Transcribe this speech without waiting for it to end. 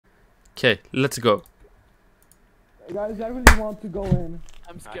Okay, let's go. Guys, I really want to go in.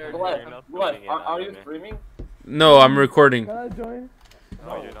 I'm scared. Are you streaming? No, I'm recording. Can I join?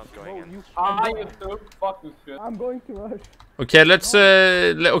 No, you're not going in. You You too? Fuck this shit. I'm going to rush. Okay, let's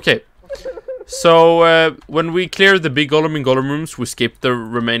okay. So when we clear the big golem in golem rooms, we skip the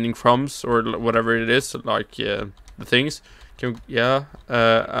remaining crumbs or whatever it is, like the things. Can we, yeah.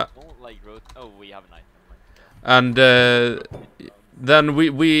 Oh, we have a knife. And then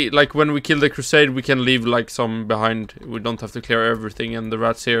we like when we kill the crusade, we can leave like some behind. We don't have to clear everything, and the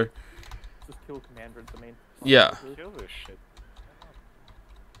rats here. Just kill commander the main. Yeah. Kill this shit.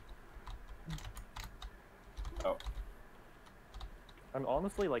 I'm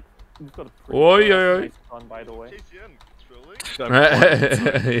honestly like, we've got a Oi. nice gun, by the way.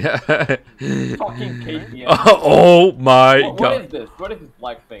 Yeah. Fucking KTM. Oh my god. What is this? What is this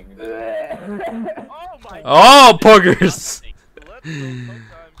black thing? Oh, poggers.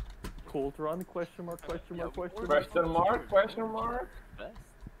 Cold run? Question mark? Question mark? Question mark? Question mark? Question mark?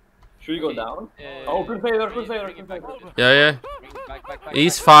 Should you go down? Oh, Crusader, Crusader, Crusader. Yeah.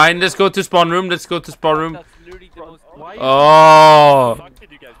 He's fine. Let's go to spawn room. Let's go to spawn room. Oh. Fuck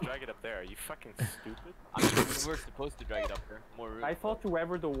did you guys drag it up there? Are you fucking stupid? I mean, we were supposed to drag it up there. More room. I thought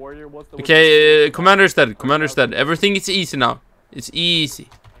whoever the warrior was. Okay, commander's dead. Commander's dead. Everything is easy now. It's easy.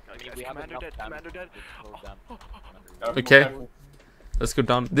 We have Commander dead, Commander dead. Okay. Let's go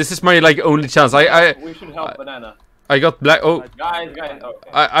down. This is my like only chance. We should help Banana. I got black. Oh, Guys. Okay.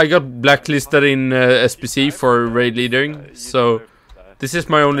 I got blacklisted in SBC for raid leading. So this is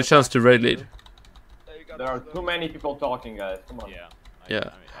my only chance to raid lead. There are too many people talking, guys. Come on. Yeah.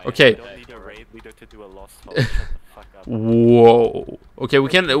 Okay. We don't need a raid leader to do a lost hole. Shut the fuck up. Whoa. Okay, we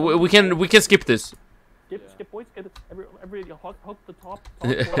can skip this. Skip boys, get it. Everybody hug the top.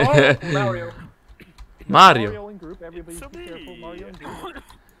 Oh, Mario. Mario. In group, everybody be careful. Mario in group.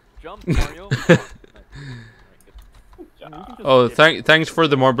 Jump, Mario. Oh, thanks for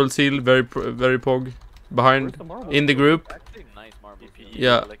the marble seal. Very pog. Behind in the group. Nice marble.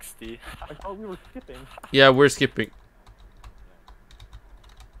 Yeah. I thought we were skipping. Yeah, we're skipping.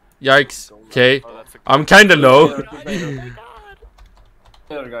 Yikes. Okay. I'm kinda low.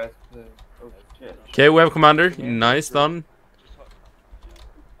 Okay, we have commander. Nice done.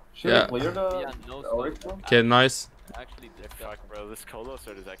 Yeah. Okay, nice. Actually, fuck, bro. This Colo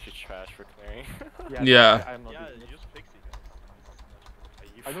sword is actually trash for clearing. Yeah. I'm not using it.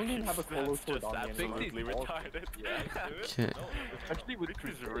 I don't even have a solo sword on me. Absolutely retarded. Okay. Actually, with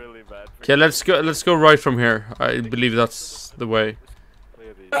This is really bad. Okay, let's go right from here. I believe that's the way.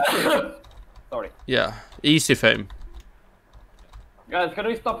 Sorry. Yeah. Easy fame. Guys, can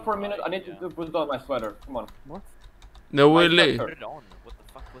we stop for a minute? I need to put on my sweater. Come on. What? No, we'll leave. Put it on. What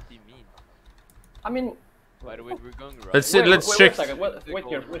the fuck? What do you mean? I mean, By the way, we're going right. Let's check. Wait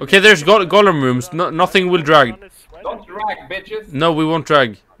here. Okay, there's golem rooms. Nothing will drag. Don't drag, bitches. No, we won't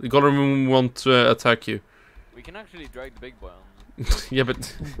drag. The golem room won't attack you. We can actually drag the big boy on. Yeah,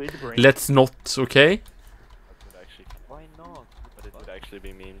 but Big brain. let's not. Okay. Why not? But it would actually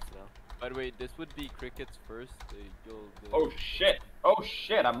be mean, though. By the way, this would be crickets first. Oh shit! Oh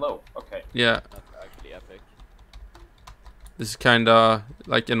shit! I'm low. Okay. Yeah. That's actually epic. This is kinda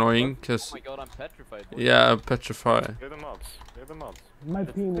like annoying, Oh cause my god, I'm petrified. yeah, petrify. They're the mobs. They're the mobs. My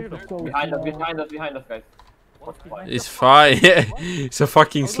penis is so Behind us! small. Behind us, guys. What's behind It's us? fine. It's a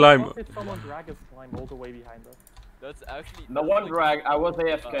fucking slime. How did someone drag a slime all the way behind us? That's actually. No one drag. I was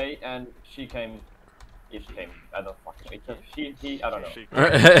AFK and she came. If she came, I don't fucking know. He, I don't know.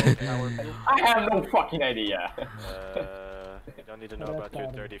 I have no fucking idea. You don't need to know about your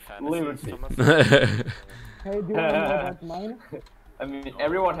dirty fantasies, Thomas. Hey, do you want to know about mine? I mean,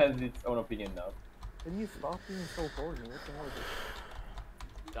 everyone has its own opinion now. Can you stop being so horny? What the hell is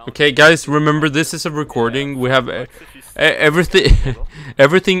this? Okay, guys, remember this is a recording. We have everything.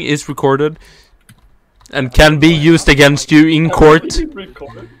 Everything is recorded and can be used against you in court.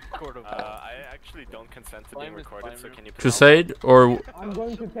 I actually don't consent to being recorded, so can you Crusade or. I'm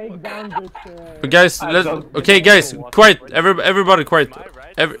going to take down this. But guys, let's. Okay, guys, quiet. Everybody, quiet.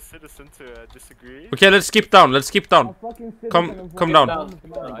 Citizen to disagree? Okay, let's skip down. Let's skip down. Come down.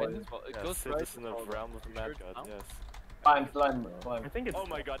 Citizen of Realm of the Mad God, yes. Slime. I think it's. Oh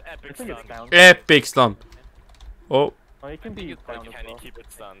my god, epic I think it's stun. down. Epic stun. Oh. Oh, it can be down as Can he well. keep it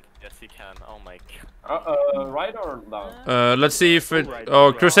stunned? Yes, he can. Oh my god. Right or down? Let's see if it.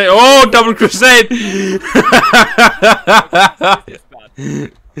 Oh, crusade. Oh, double crusade.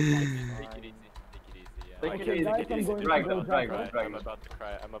 Take it easy. Drag. I'm about to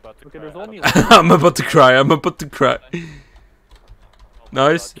cry. Okay, there's only. I'm about to cry.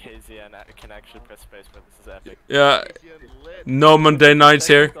 Nice. KZ and I can actually press space, but this is epic. Yeah. No Monday nights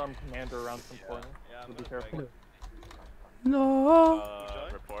here. Commander No.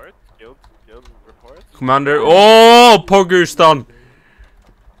 Report. Guild report. Commander. Oh, Pogger's done.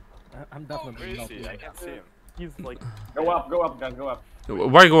 I'm Where definitely is not he? doing I that. can't see him. He's like. Go up, guys, go up.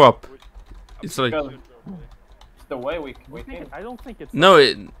 Why go up? It's like Because it's the way we came. I don't think it's. no,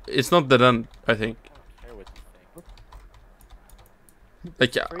 it's not the end. I think. I don't care what you think.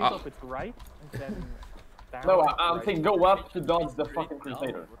 Like Straight up, it's right, and then down. No, I'm right. thinking go up to dodge the fucking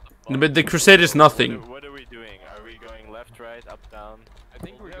Crusader. but the Crusade is nothing. What are we doing? Are we going left, right, up, down? I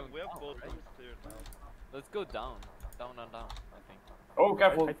think we're going We have down, both right? routes cleared now. Let's go down. Down and down, I think. Oh,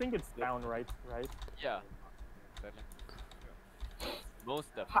 careful. I think it's down, right? Yeah. Exactly.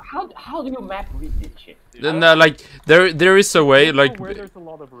 Most definitely. How do you map read this shit? Then like there is a way. Like where there's a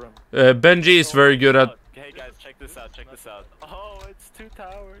lot of room. Benji is very good at. Hey guys, check this out. Check this out. Oh, it's 2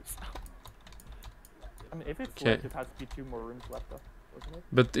 towers. I mean, if it's Okay. left, it has to be 2 more rooms left, though, doesn't it?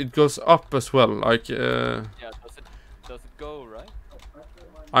 But it goes up as well. Like Yeah, does it go, right?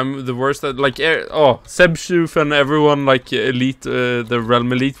 I'm the worst at like Seb Shoof and everyone like elite, the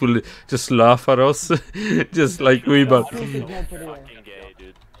realm elite will just laugh at us, just like we but. Fucking gay,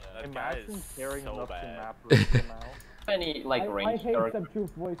 dude. That guy Imagine is caring so enough to bad. map rooms somehow. Any like I range hate character? Seb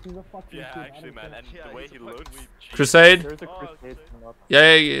Truth voice. He's a fucking Yeah, kid. actually, man. And Yeah, the way he's he a fucking looks. weeb. Crusade. There's a crusade not.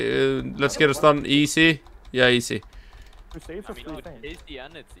 Yeah, let's get us done easy. Yeah, easy. Crusades are free things. Tasty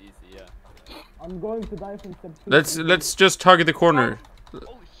and it's easy, yeah. I'm going to die from Seb Truth. Let's just target the corner. Holy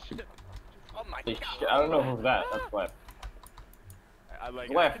shit. Oh my Holy god. shit, I don't know who's that. That's left. I like.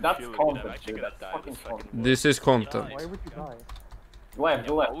 Left, I can that's feel it, content, I'm actually dude, gonna that's die fucking this fucking content. This is content. Why would you die? Left,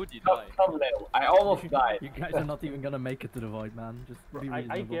 Yeah, left. why would you die? Thumbnail. I almost died. You guys are not even gonna make it to the void, man. Just be I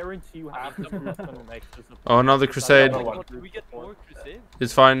reasonable. guarantee you half the group on the next is a Oh, another Crusade. Another one. What, do we get more crusade?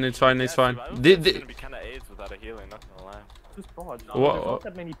 It's fine. It's fine. It's fine. I don't The- think it's the- gonna be kind of AIDS without a healing, not gonna lie. Just dodge. Whoa, There's not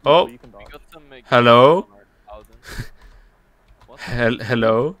that many people oh. you can We dodge. got some. Hello? Thousands. What?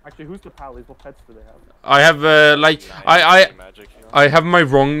 Hello. Actually, who's the pallies? What pets do they have? I have like Magic, you know? I have my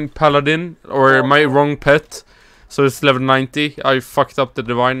wrong paladin or my wrong pet, so it's level 90. I fucked up the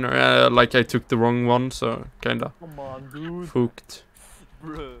divine, like I took the wrong one, so kinda Come on, dude. fooked.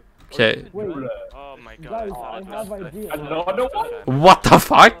 Bruh. Okay. Wait, Oh my god. guys, thought I it have was- idea. Another one? What the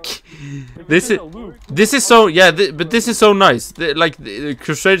fuck? This is a loop. this is so yeah, but this is so nice. Like the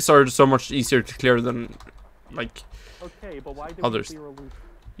Crusades are so much easier to clear than like Okay, but why did Others. we clear a loop?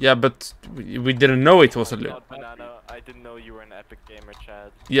 yeah, but we didn't know it was a loop. God, Banana, I didn't know you were an epic gamer,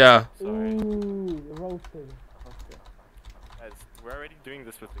 Chad. Yeah. Sorry. Ooh, roasted. Okay. Guys, we're already doing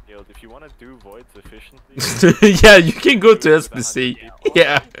this with the guild. If you want to do voids efficiently, Yeah, you can go to SBC.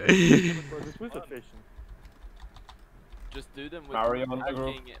 Yeah. Well, this was efficient. Just do them with Mario on the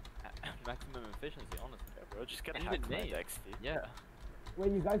group. fucking maximum efficiency, honestly. yeah, bro, just get And hacked the by name. XD. Yeah.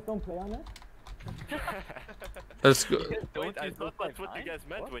 Wait, you guys don't play on it? Let's go. Wait, I use thought those that's what you like guys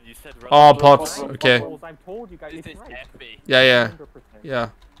meant What? when you said. Oh, run- pots. Well, Okay. I'm told you guys. This It's is right. epic. Yeah, yeah, 100%. yeah.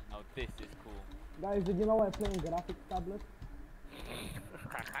 No, this is cool. Guys, did you know I play on graphics tablet?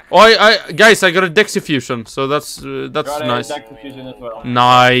 Oh, I guys, I got a Dexifusion, so that's Got a nice. deck fusion as well.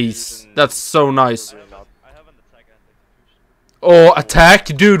 Nice. That's so nice. Really not. I have an attack and Oh, execution. attack,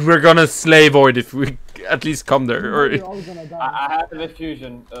 dude! We're gonna slay void if we at least come there. You're Or all gonna die. I have the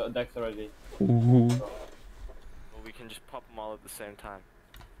fusion decks already. Ooh. Well, we can just pop them all at the same time.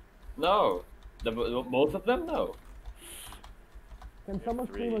 No. Most of them? No. Can someone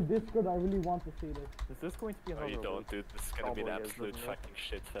stream a Discord? I really want to see this. Is this going to be No, another you don't, loop? dude. This is gonna be an Probably is, absolute isn't it? fucking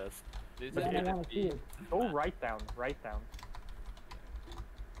shit fest. This Yeah, is I gonna wanna see be. it. Go right down, right down.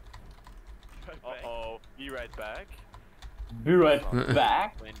 Uh oh, be right back. Be right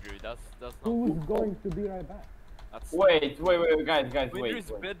back. Andrew, that's not Who's cool. going to be right back? That's Wait, guys, Andrew's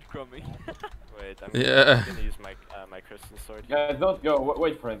wait. bed crumbing. Wait, I'm Yeah. gonna use my my crystal sword. Guys, don't go.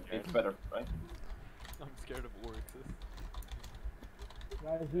 Wait for him. It's better, right? I'm scared of orcs.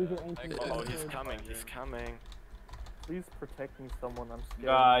 Guys, use your ancient. Oh, he's sword. coming. He's coming. Please protect me, someone. I'm scared.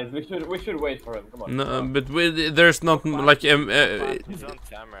 Guys, we should wait for him. Come on. No, but there's not like He's on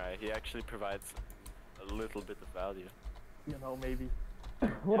samurai. He actually provides a little bit of value. You know, maybe.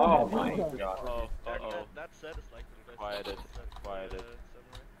 What Oh about my you, sir? god. Oh, That set is like the best. Quieted, set quieted.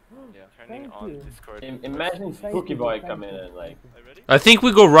 samurai. Yeah. Turning Thank on you. Discord. Imagine Thank Spooky you, Boy thank come in you, and like. thank Are you ready? I think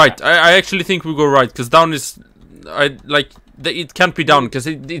we go right. I actually think we go right because down is it can't be down because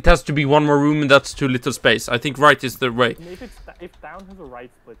it has to be one more room and that's too little space. I think right is the way. I mean, if down has a right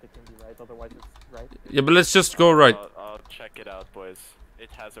split, it can be right. Otherwise, it's right. Yeah, but let's just go right. I'll check it out, boys.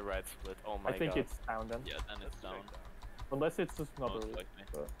 It has a right split. Oh my I think god. it's down then. Yeah, then it's down. Unless it's just another Most loop. likely.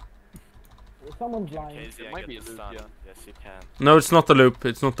 But Someone's lying. Casey, It I might get be a the loop, stun. yeah. Yes, you can. No, it's not a loop.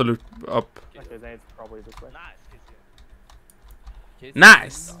 It's not a loop up. okay, then it's probably this way. Nice. Easy. Okay, so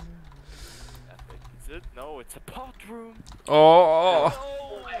Nice. epic. Is it? No, it's a pot room. Oh,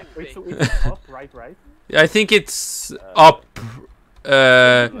 Wait, so it's up, right? I think it's up.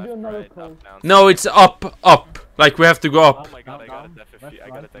 To do another Right, call. up, down. No, it's up. Like we have to go Oh up. my god, I got a death Left, I got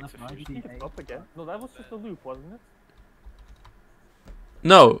a right, death left, right, effusion. D8. Up again? No, that was just a loop, wasn't it?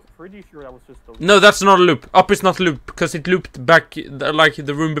 No, Pretty sure that was just a loop. no, that's not a loop. Up is not a loop because it looped back like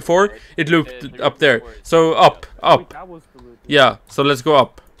the room before. It looped the up room there. before it- So up. Wait, that was the loop. Yeah. So let's go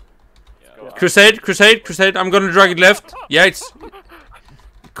up. Go up. Crusade. I'm gonna drag it left. Yeah, it's.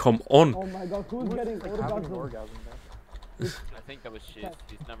 Come on. Oh my god, who's Who's getting like having an orgasm? orgasm there? I think that was shit.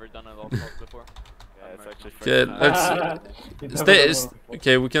 He's never done it all talk before. Yeah, it's actually Yeah, first time. let's stay.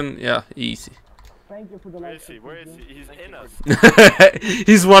 Okay, we can. Yeah, easy. Thank you for the Where light. is he? Where is he? He's in us.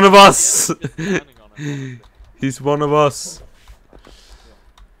 He's one of us. Just standing on it, honestly. He's one of us.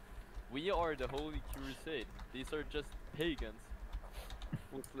 We are the Holy Crusade. These are just pagans.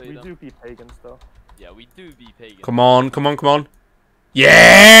 We'll slay We them. do be pagans though. Yeah, we do be pagans. Come on.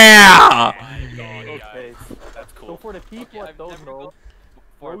 Yeah! Okay. That's So cool. for the people Okay, that I've don't never know, gone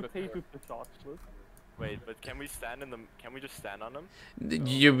far rotate before. with the shots, please. Wait, but can we stand in them? Can we just stand on them?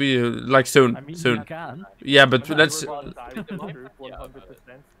 You be like soon. I mean, you Soon. can. Yeah, but We're let's. about to die with this group,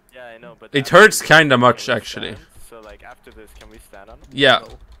 100%. Yeah, I know, but It after hurts this, kinda can much, we actually. stand? So like after this, can we stand on them? Yeah.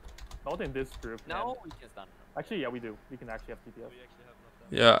 No. Not in this group. man. Now we can stand. Actually, yeah, we do. We can actually have TPS. We actually have enough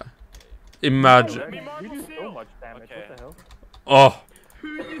time. Yeah. Imagine. We do so much damage. Okay. What the hell? Oh.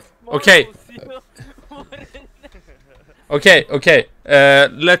 Okay. Okay.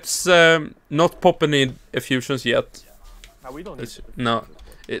 Let's not pop any effusions yet. No, we don't need to. No.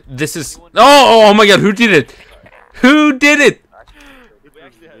 This is. Oh my god! Who did it? Who did it? We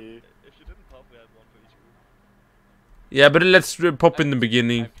actually had. If you didn't pop, we had one for each group. Yeah, but let's pop in the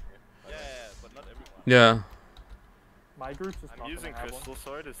beginning. Yeah, but not everyone. Yeah. My group's just I'm not using gonna have one. crystal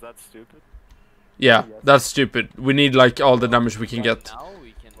sword. Is that stupid? Yeah, that's stupid. We need like all the damage we can get. Now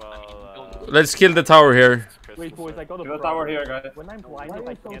we can. Well, Let's kill the tower here. Crystal Wait, boys, I sword. got a Get the problem. tower here, guys. When I'm Why blinded, are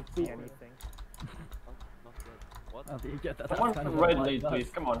I you so can't see stupid? anything. What? Oh, you get that. Someone kind of red like lead, that. please.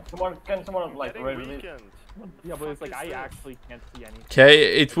 Come on. Can someone like Getting red lead? weakened. Yeah, but it's like fuck I is this? actually can't see anything.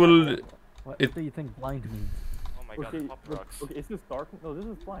 Okay, it will. What It- do you think blind means? Oh my god, Okay, pop look, rocks. okay, is this dark? No, this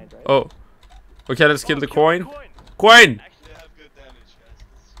is blind, right? Oh. Okay, let's kill the Oh, coin. coin. Coin! Actually, have good damage, guys.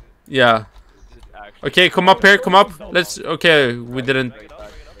 This is good. Yeah. This is actually. Okay, come up here, come up. Let's. Okay, we didn't. Right back.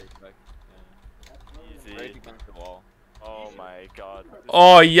 Easy. Right against the wall. Oh my god. This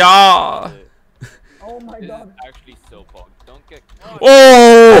Oh, yeah. Oh my This is god. actually so fun. Don't get.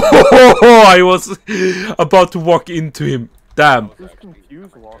 Oh! I was about to walk into him. Damn. This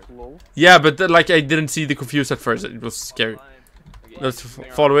confused walk, lol. Yeah, but like I didn't see the confuse at first. It was scary. Okay, Let's hang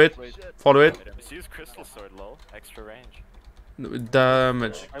on, follow it. wait. Follow it. Just use crystal sword, lol. Extra range.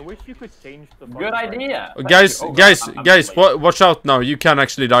 Damage. I wish you could change the. Good idea. Guys, Oh, guys, I'm guys! late. Watch out now. You can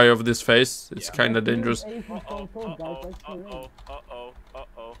actually die over this phase. It's kind of dangerous.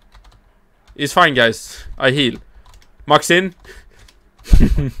 It's fine, guys. I heal. Max in.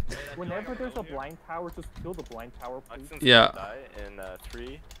 Whenever there's a blind tower, just kill the blind tower, please. Maxon's Yeah. gonna die in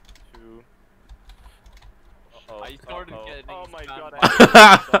 3, 2. Uh-oh, I started getting oh my spammed god, by I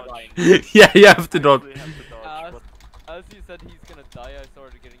have to dodge. Yeah, you have to dodge. Actually have to dodge. As, What- as you said he's gonna die, I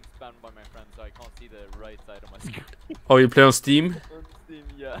started getting spammed by my friend, so I can't see the right side of my screen. Oh, you play on Steam? On Steam,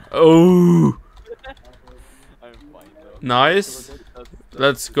 yeah. Oh, I'm fine though. nice.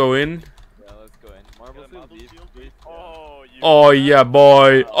 Let's go in. Yeah, let's go in. Marble Get a marble leave. shield. Wait. Oh, you Oh yeah,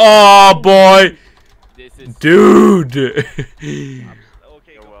 boy. Oh boy, This is dude. Okay, You're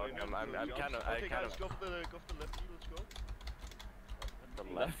go for welcome. it. I'm Jump. kinda- I Okay, kinda- guys, go for the left key. Let's go. the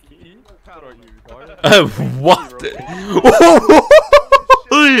left key. What are you, retarded? What?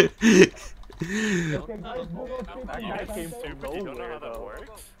 That guy came from Stupid, you don't know nowhere, how that though.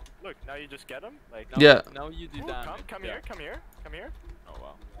 works? Look, now you just get him? Like, Now, Yeah. Now you do damage. come yeah. here, come here, come here. Oh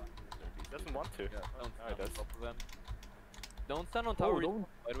wow. He doesn't want to. Don't Oh, stand he on does. top of them. Don't stand on Oh, tower. don't.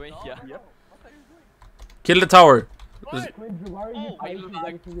 By the way, yeah. Yep. Kill the tower. Why are you I fighting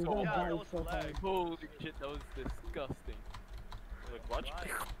lagged this? You're so gonna Yeah, die that was so lag. fast. Holy shit, that was disgusting. Look, watch.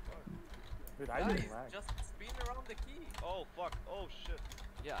 Dude, I didn't lag. Just spin around the key. Oh fuck. Oh shit.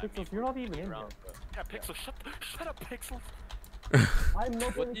 Yeah, Pixels, you're not even in here. around, bro. Yeah, Pixel, shut up, Pixel. I'm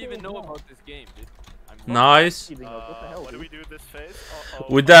not What gonna do you even kill know as well. about this game, dude? Nice. Keeping up. What the hell, What do we dude? do this phase?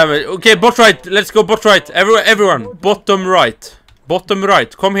 Uh-oh. With damage. Okay, bot right. Let's go bot right. Everyone. Bottom right. Bottom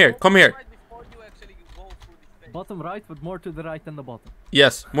right. Come here. Come here. Bottom right, but more to the right than the bottom.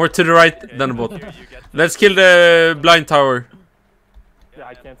 Yes. More to the right Okay, than the so bottom. you get Let's kill the blind tower. Yeah,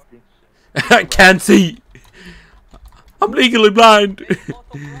 I can't see. I can't see. I'm legally blind.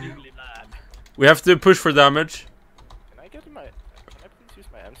 We have to push for damage. Can I get my? Can I please use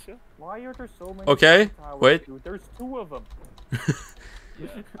my M seal? Why are there so many? Okay, towers, wait. dude? There's 2 of them.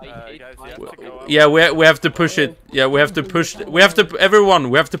 Guys, you have to go up. Yeah, we have to push it. Yeah, we have to push. We have to everyone.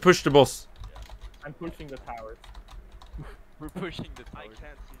 We have to push the boss. I'm pushing the towers. We're pushing the I towers.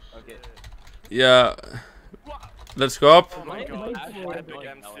 can't see Okay. shit. Yeah. Let's go up. Oh my god, epic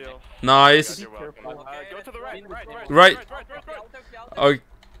M seal. Nice. You're welcome. Go to the right, Right. right. Okay.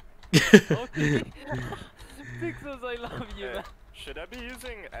 Pixels, I love you, man. Should I be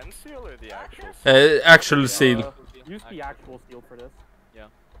using M seal or the actual seal? Actual seal. Use the actual seal for this.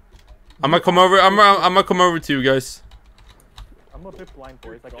 I'm gonna come over. I'm gonna come over to you guys. I'm a bit blind,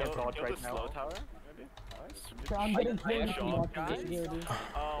 boys. I can't dodge Kill right the slow now. tower, maybe? Nice. So I'm getting close to Shot, watching guys. this here, dude.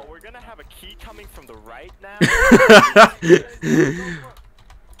 We're gonna have a key coming from the right now.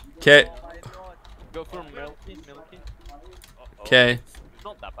 Okay. Go for milky. Okay. It's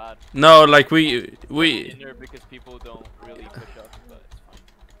not that bad. No, like we. In there because people don't really push up, but it's fine.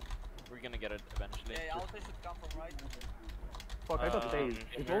 We're gonna get it eventually. Fuck, I got phased.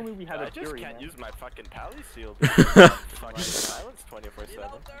 If only we had I a just fury, can't man. use my fucking pally seal. Fucking silence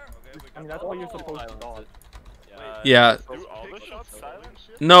 24/7. I mean, that's all you're supposed to dodge. Yeah. Do all the shots silent?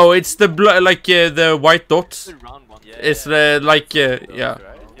 No, it's the like the white dots. The round one. It's like yeah.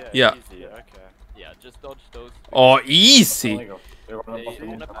 Right? Yeah. Easy, okay. Yeah, just dodge those. Oh, easy. There you go.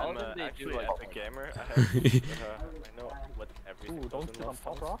 I'm actually an epic gamer. I have, I know what everything Ooh, don't does sit in on this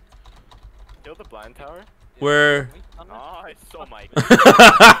top house. rock. Kill the blind tower. Where? Nice, oh my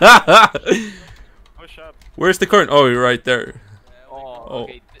Push up. Where's the current? Oh, you're right there. Oh,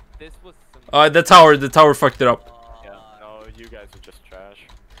 okay. This was some. The tower fucked it up. Yeah, no, you guys are just trash.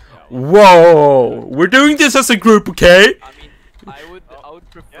 Whoa, we're doing this as a group, okay? I mean, I would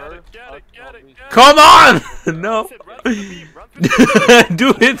prefer. Get it. Come on! No. Run to the beam, run to the beam.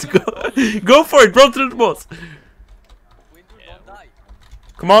 Do it. Go for it. Run to the boss.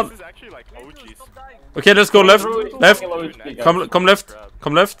 Come on. This is actually like OGs. Okay, let's go left. Left. Come left.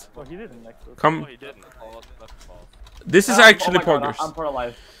 Come left. Oh, he didn't next to us. Come. He didn't. This is actually poggers. I'm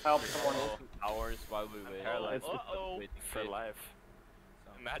paralyzed. Help someone. Hours while we wait. Paralyzed Waiting for for life.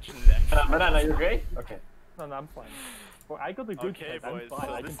 Imagine next. Banana, you okay? Okay. No, I'm fine. Well, I got the good Okay, side. I'm boys, fine.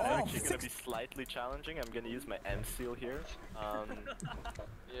 so I this can is tank. actually gonna be slightly challenging. I'm gonna use my M seal here. Yeah,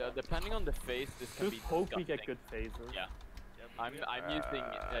 depending on the phase, this can Just be hope we disgusting. get good phasers. Yeah. I'm using.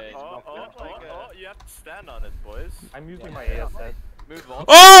 You have to stand on it, boys. I'm using my ASS. Move on.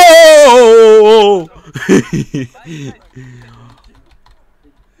 Oh! Just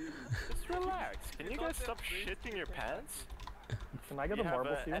relax. Can you guys stop shitting your pants? Can I get We a have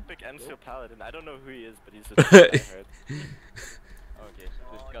marble an seal? epic M seal paladin. I don't know who he is, but he's a I heard. Okay,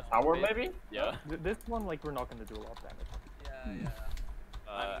 disgusting. Tower phase. maybe? Yeah. This one, like, we're not gonna do a lot of damage.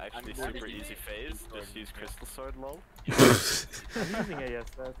 Actually, I'm super using easy phase. Just use crystal sword, lol. I'm using ASS.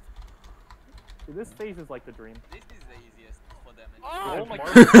 So this phase is like the dream. This is the easiest for damage. Oh my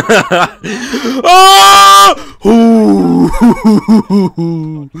Oh!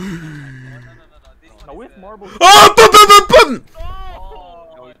 This Now with marble. Oh! Bum, bum, bum, bum.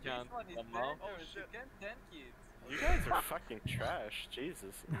 No, we can't. This one is Somehow. oh shit. You can't tank it. You guys are fucking trash.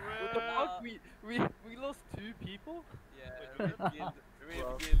 Jesus. What the fuck? We lost 2 people? Yeah,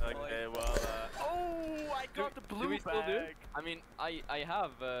 real guild. Okay, well, oh, I got the blue we still do? bag. I mean, I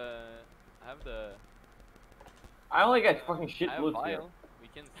have the. I only get fucking shit I have loot here. vial. We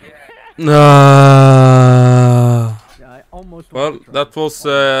can. Yeah, I almost. Well, want to try.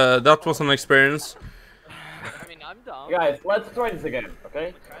 that was an experience. I mean, I'm down. Guys, let's try this again,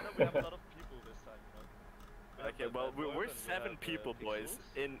 okay? Kind of we have a lot of people this time, you know. Okay, well, we're 7 people, boys.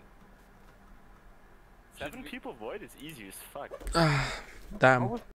 In 7 people void is easy as fuck. Damn.